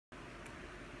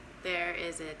There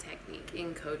is a technique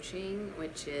in coaching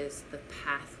which is the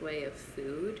pathway of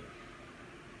food,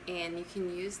 and you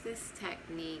can use this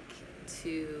technique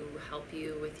to help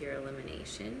you with your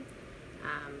elimination.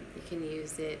 You can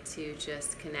use it to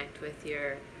just connect with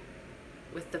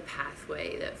the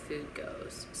pathway that food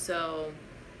goes. So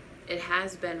it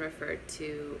has been referred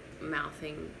to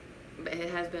mouthing, but it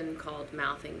has been called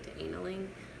mouthing to analing.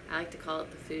 I like to call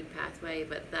it the food pathway,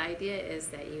 but the idea is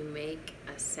that you make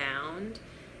a sound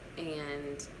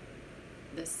and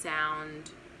the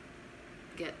sound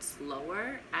gets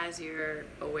lower as your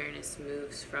awareness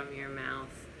moves from your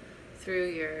mouth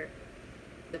through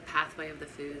the pathway of the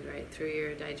food, right, through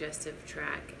your digestive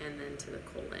tract and then to the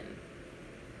colon.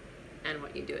 And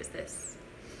what you do is this.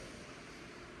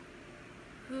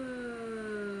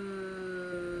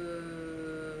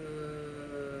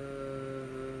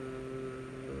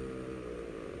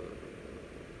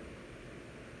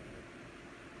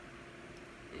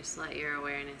 Just let your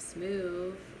awareness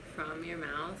move from your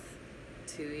mouth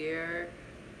to your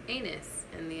anus.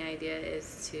 And the idea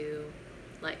is to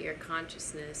let your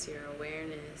consciousness, your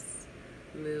awareness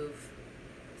move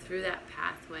through that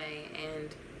pathway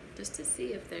and just to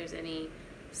see if there's any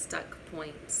stuck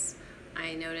points.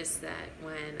 I notice that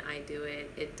when I do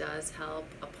it, it does help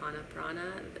apana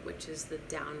prana, which is the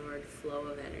downward flow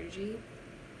of energy.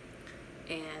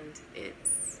 And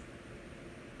it's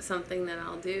something that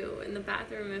I'll do in the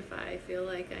bathroom if I feel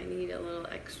like I need a little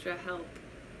extra help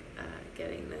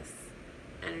getting this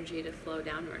energy to flow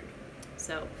downward.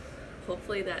 So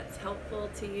hopefully that's helpful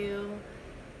to you.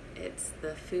 It's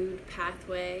the food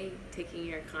pathway, taking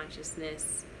your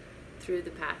consciousness through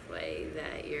the pathway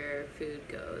that your food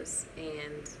goes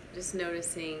and just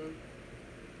noticing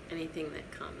anything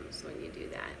that comes when you do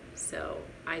that. So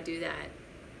I do that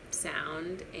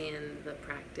sound and the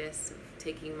practice of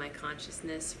taking my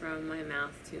consciousness from my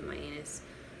mouth to my anus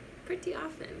pretty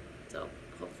often. So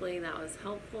hopefully that was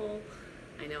helpful.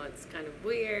 I know it's kind of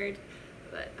weird,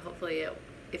 but hopefully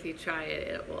if you try it,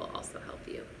 it will also help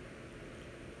you.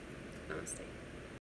 Namaste.